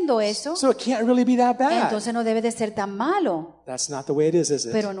haciendo eso, so it can't really be that bad. entonces no debe de ser tan malo. That's not the way it is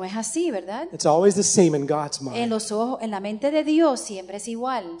it? Pero no es así, ¿verdad? It's always the same in God's En mind. los ojos, en la mente de Dios siempre es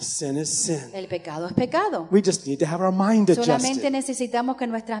igual. Sin is sin. El pecado es pecado. We just need to have our mind Solamente adjusted. necesitamos que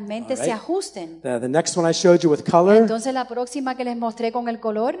nuestras mentes All se right. ajusten. The next one I showed you with color, Entonces la próxima que les mostré con el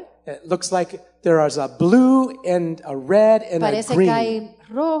color, it looks like there is a blue and a red and a parece que green. hay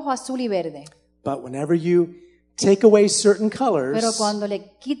rojo, azul y verde. But whenever you take away certain colors, Pero cuando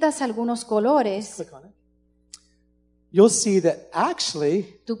le quitas algunos colores, click on it, you'll see that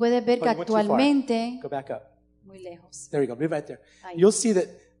actually, tú puedes ver que Oh, you went too far. actualmente, go back up. muy lejos, There you go, be right there. Ahí. You'll see that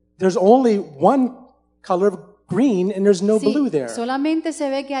there's only one color of green and there's no sí, blue there. solamente se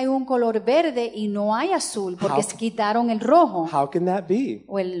ve que hay un color verde y no hay azul porque How- se quitaron el rojo How can that be?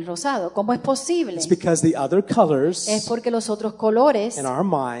 o el rosado. ¿Cómo es posible? It's because the other colors Es porque los otros colores in our en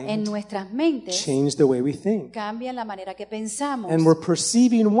mind nuestras mentes change the way we think. cambian la manera que pensamos. And we're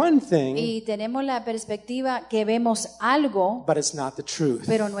perceiving one thing, Y tenemos la perspectiva que vemos algo, but it's not the truth.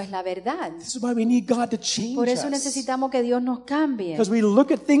 pero no es la verdad. This is why we need God to change Por eso us. necesitamos que Dios nos cambie. Because we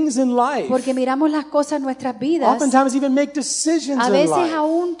look at things in life. Porque miramos las cosas en nuestras vidas. Oftentimes even make decisions A in veces life.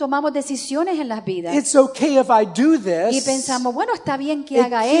 aún tomamos decisiones en las vidas. It's okay if I do Y this pensamos, bueno, está bien que It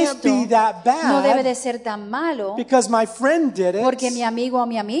haga can't esto. be that bad No debe de ser tan malo. because my friend did it. Porque mi amigo o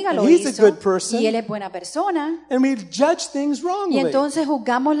mi amiga lo And he's a hizo. good person. Y él es buena persona. And we judge things Y wrongly. entonces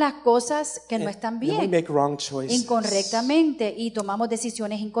juzgamos las cosas que no están And we bien, make wrong choices. incorrectamente, y tomamos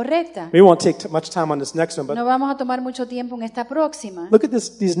decisiones incorrectas. We won't take much time on this next one, but No vamos a tomar mucho tiempo en esta próxima. look at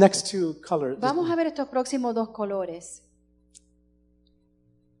these next two colors. Vamos a ver estos próximos dos colores.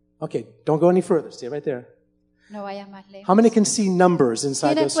 Okay, don't go any further. Stay right there. No vayas más lejos. How many can see numbers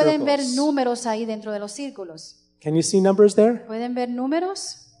inside ¿Quiénes those pueden ver circles? números ahí dentro de los círculos? Can you see numbers there? ¿Pueden ver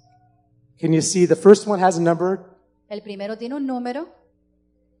números? Can you see the first one has a number? El primero tiene un número.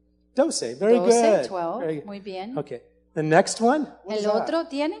 12. Very 12, good. 12. Very good. Muy bien. Okay. The next one? What is El that? otro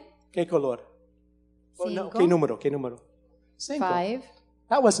tiene ¿Qué color? Oh, no. 5. ¿Qué número? ¿Qué número? 5. 5.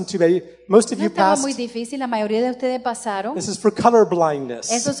 That wasn't too bad. Most of No you estaba passed. muy difícil, la mayoría de ustedes pasaron. This is for color blindness.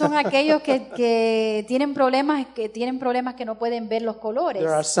 Esos son aquellos que tienen problemas que no pueden ver los colores.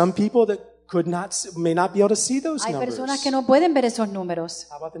 There are some people that may not be able to see those Hay numbers. personas que no pueden ver esos números.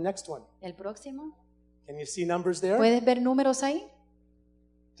 How about the next one? El próximo. Can you see numbers there? ¿Puedes ver números ahí?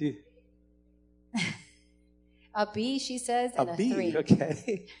 Do you- A B, she says, A and a B. 3.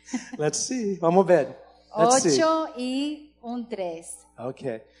 Okay. Let's see. Vamos a ver. Let's see. 8 y un 3.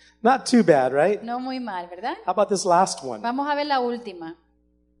 Okay. Not too bad, right? No muy mal, ¿verdad? How about this last one? Vamos a ver la última.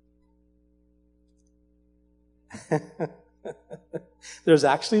 There's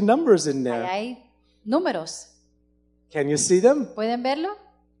actually numbers in Ahí there. hay números. Can you see them? ¿Pueden verlo?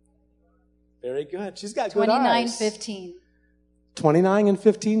 Very good. She's got good 29, eyes. 15. 29 and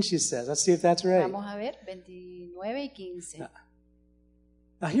 15, she says. Let's see if that's right. Vamos a ver, 29 y 15.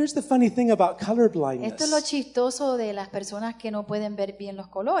 Now, here's the funny thing about color Esto es lo blindness. chistoso de las personas que no pueden ver bien los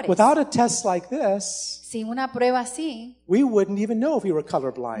colores. Without a test like this, Sin una prueba así, we wouldn't even know if we were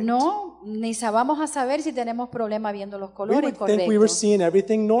colorblind. ni vamos a saber si tenemos problema viendo los We colores would think we were correctos. seeing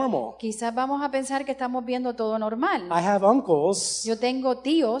everything normal. Quizás vamos a pensar que estamos viendo todo normal. I have uncles Yo tengo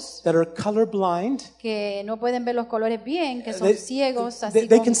tíos that are colorblind. que no pueden ver los colores bien, que son They, ciegos, así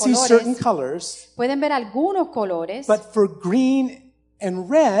they con can see certain colores. colors, Pueden ver algunos colores, but for green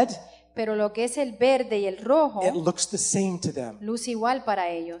and red, pero lo que es el verde y el rojo it looks the same to them. luce igual para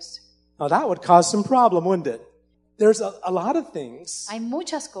ellos. Now that would cause some problem, wouldn't it? There's a lot of things Hay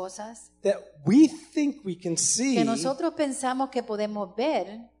muchas cosas that we think we can see, que nosotros pensamos que podemos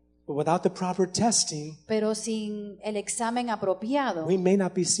ver, but without the proper testing, pero sin el examen apropiado, we may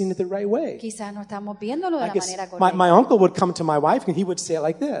not be seeing it the right way. quizás no estamos viéndolo de I la guess manera my correcta. uncle would come to my wife and he would say it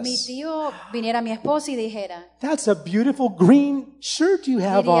like Mi this. tío viniera a mi esposa y dijera, That's a beautiful green shirt you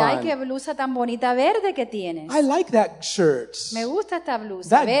have diría, ay, qué on. blusa tan bonita verde que tienes. I like that shirt. Me gusta esta blusa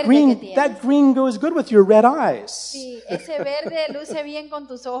That verde que green, tienes. that green goes good with your red eyes. Sí, ese verde luce bien con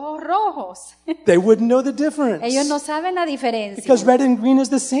tus ojos rojos. They wouldn't know the difference Ellos no saben la diferencia. because red and green is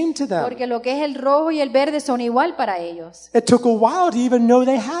the same to them. Porque lo que es el rojo y el verde son igual para ellos. It took a while to even know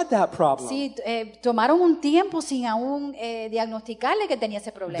they had that problem. Sí, tomaron un tiempo sin aún diagnosticarle que tenía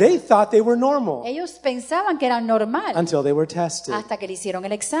ese problema. They thought they were normal Ellos pensaban que era normal until they were tested. hasta que le hicieron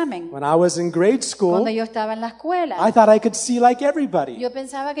el examen. When I was in grade school, Cuando yo estaba en la escuela, I thought I could see like everybody. yo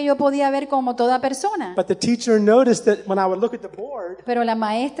pensaba que yo podía ver como toda persona. But the teacher noticed that when I would look at the board, Pero la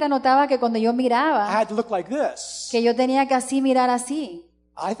maestra notaba que cuando yo I miraba, had to look like this. que yo tenía que así mirar así.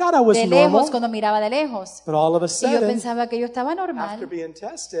 I thought I was de lejos normal, cuando miraba de lejos. but all of a Y yo sudden, pensaba que yo estaba after normal, being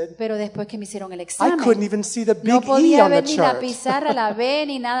tested, pero después que me hicieron el I couldn't examen, even see the big no E podía on the ver ni la chart. pizarra, la B,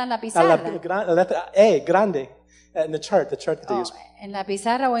 ni nada en la La pizarra. letra E, grande, in the chart that they Oh, use. en la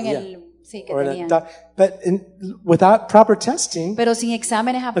pizarra o en Yeah. el... Sí, que Or in a tenían. but without proper testing, Pero sin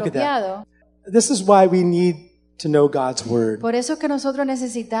exámenes at that. apropiados. this is why we need to know God's word. Por eso es que nosotros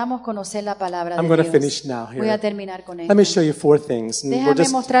necesitamos conocer la palabra I'm de going to Dios. finish now Voy a here. terminar con Let esto. me show you 4 things, and we'll Déjame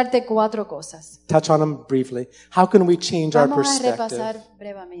just mostrarte 4 cosas. touch on them briefly. How can we change our Vamos a perspective? repasar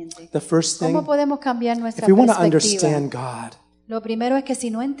brevemente. The first ¿Cómo thing, podemos cambiar nuestra if we want to perspectiva? understand God, Lo primero es que si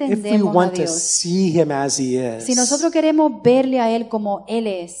no if we entendemos a want to Dios, see Him as He si is, nosotros queremos verle a Él como Él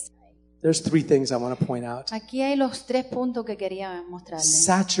es, there's 3 things I want to point out. aquí hay los 3 puntos que quería mostrarle.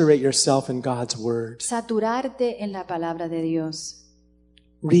 Saturate yourself in God's word. Saturarte en la palabra de Dios.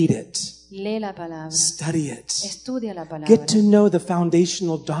 Read it. Lee la palabra. Study it. Estudia la palabra. Get to know the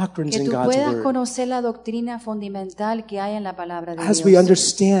foundational doctrines Que in tú God's puedas word. conocer la doctrina fundamental que hay en la palabra de As we Dios.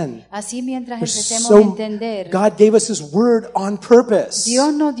 understand, Así mientras there's empecemos a entender, God gave us His word on purpose.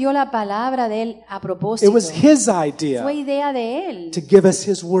 Dios nos dio la palabra de Él a It propósito. was His idea Fue idea de Él to give us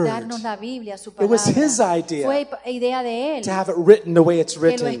His word, darnos la Biblia, su It palabra. was His idea Fue idea de Él to have it written the way it's que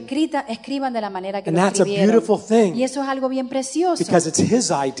lo written, escriban de la manera que And lo that's a escribieron. beautiful thing, Y eso es algo bien precioso because it's His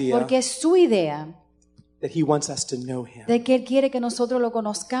idea porque es su idea that He wants us to know Him. de que Él quiere que nosotros lo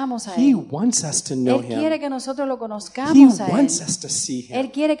conozcamos a He Él. wants us to know Él quiere Him. que nosotros lo He conozcamos a Él. wants us to see Him.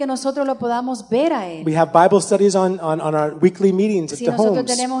 Él quiere que nosotros lo podamos ver a Él. We have Bible studies on our weekly meetings at Si the nosotros homes.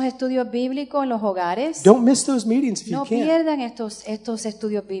 tenemos estudios bíblicos en los hogares, Don't miss those meetings if you no can. pierdan estos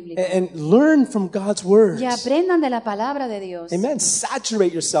estudios bíblicos. And learn from God's words. Y aprendan de la palabra de Dios. Amen.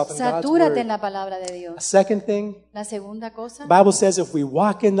 Saturate yourself in God's Satúrate en word. la palabra de A Dios. second thing, La segunda cosa, the Bible says if we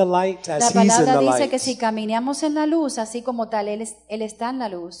walk in the light la as He's in palabra the dice que si light, caminamos en la luz, así como tal, Él está en la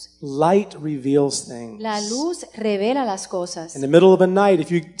luz. light reveals things. La luz revela las cosas. In the middle of the night, if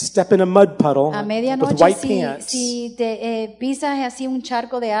you step in a mud puddle A with medianoche, white si, pants, si te pisas así un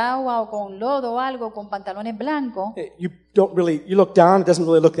charco de agua o con lodo o algo, con pantalones blancos, you look down, it doesn't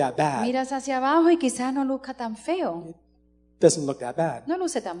really look that bad. miras hacia abajo y quizás no luzca tan feo. It doesn't look that bad. No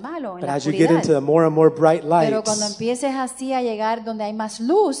luce tan malo en But la as you get into oscuridad. the more and more bright Pero cuando lights, empieces así a llegar donde hay más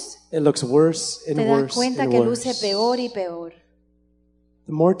luz, it looks worse and te das worse cuenta and que luce worse. peor y peor.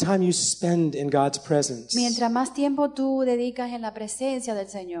 The more time you spend in God's presence, Mientras más tiempo tú dedicas en la presencia del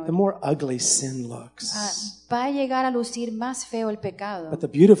the Señor, more ugly sin looks. va a llegar a lucir más feo el pecado. But the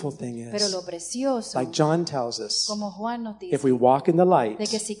beautiful thing Pero is, lo precioso, like John tells us, como Juan nos if we dice, walk in the light de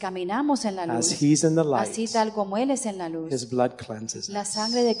que si caminamos en la as luz, He's in the así light, tal como Él es en la luz, His blood cleanses la us.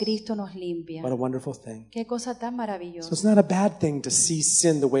 sangre de Cristo nos limpia. What a wonderful thing. Qué cosa tan So maravillosa. it's not a bad thing to see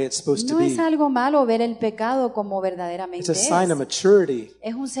sin the way it's supposed to No es be. algo malo ver el pecado como It's verdaderamente a sign of es. maturity.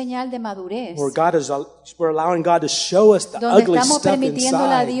 Es un señal de madurez. We're allowing God to show us the Donde ugly estamos stuff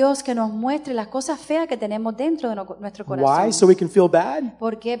permitiéndole a inside. Dios que nos muestre las cosas feas que tenemos dentro de nuestro Why? corazón. So we can feel bad?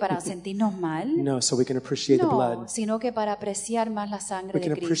 ¿Por qué? ¿Para sentirnos mal? No, so we can appreciate the No, blood. sino que para apreciar más la sangre We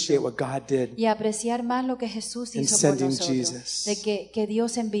can de appreciate Cristo what God did. y apreciar más lo que Jesús in hizo por sending nosotros, Jesus. de que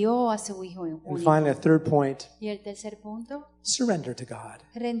Dios envió a su Hijo And único. finally, a third point, Y el tercer punto, surrender to God.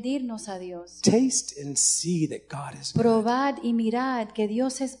 rendirnos a Dios. Taste and see that God is good. Probad y mirad que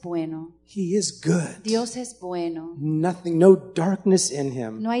Dios es bueno. He is good. Dios es bueno. Nothing, no darkness in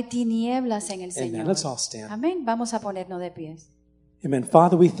Him. No hay tinieblas en el Amen. Señor. Let's all stand. Amén. Vamos a ponernos de pies. Amen.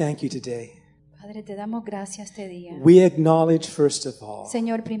 Father, we thank you today. Padre, te damos gracias este día. We acknowledge, first of all,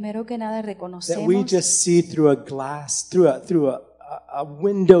 Señor, primero que nada that we reconocemos, just see through a glass, through a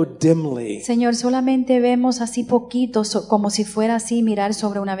window dimly. Señor, solamente vemos así poquito, como si fuera así mirar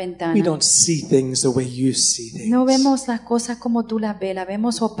sobre una We ventana. don't see things the way you see things. No vemos las cosas como tú las ves, las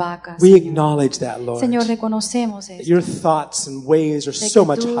vemos opacas. We Señor. acknowledge that, Lord. Señor, reconocemos That esto. your thoughts and ways are De so que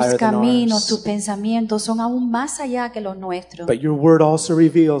much tus higher than caminos, tus ours. pensamientos son aún más allá que los nuestros. But your word also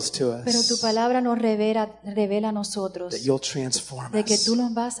reveals to Pero tu us palabra nos revela a nosotros that you'll transform de que us, tú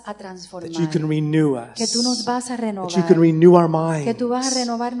nos vas a that you transformar, can renew que tú nos us, vas a that you renovar, can renew our que tú vas a minds,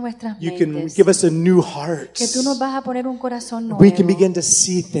 renovar nuestras you can mentes, give us a new heart. que tú nos vas a poner un corazón nuevo, We can begin to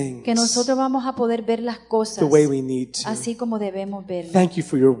see things que nosotros vamos a poder ver las the cosas way we need to. así como debemos verlas. Thank you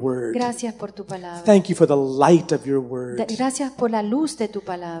for your word. Gracias por tu palabra. Thank you for the light of your word. Gracias por la luz de tu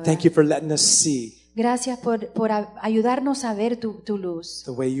palabra. Thank you for letting us see Gracias por ayudarnos a ver tu luz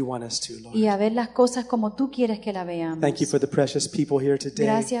the way you want us to, Lord. y a ver las cosas como tú quieres que la veamos. Thank you for the precious people here today.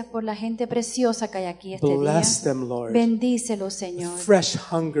 Gracias por la gente preciosa que hay aquí este Bless día. them, Lord. Bendícelos, Señor. Fresh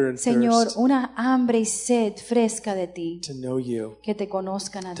hunger and Señor, thirst una hambre y sed fresca de ti, to know you, que te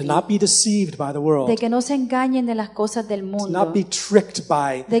conozcan a to ti, not be deceived by the world, de que no se engañen de las cosas del to mundo, not be tricked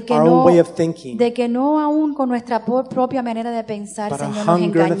by de que our own way of thinking, de que no aún con nuestra propia manera de pensar, but a Señor, nos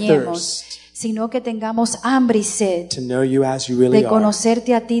hunger and a engañemos, thirst sino que tengamos hambre y sed to know you as you really de are.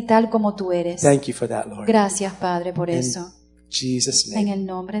 conocerte a ti tal como tú eres. Thank you for that, Lord. Gracias, Padre, por In eso. Jesus' En name. el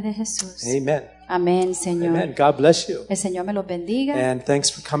nombre de Jesús. Amen. Amén, Señor. Amen. God bless you. El Señor me los bendiga And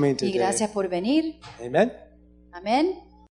thanks for coming y today. gracias por venir. Amen. Amén.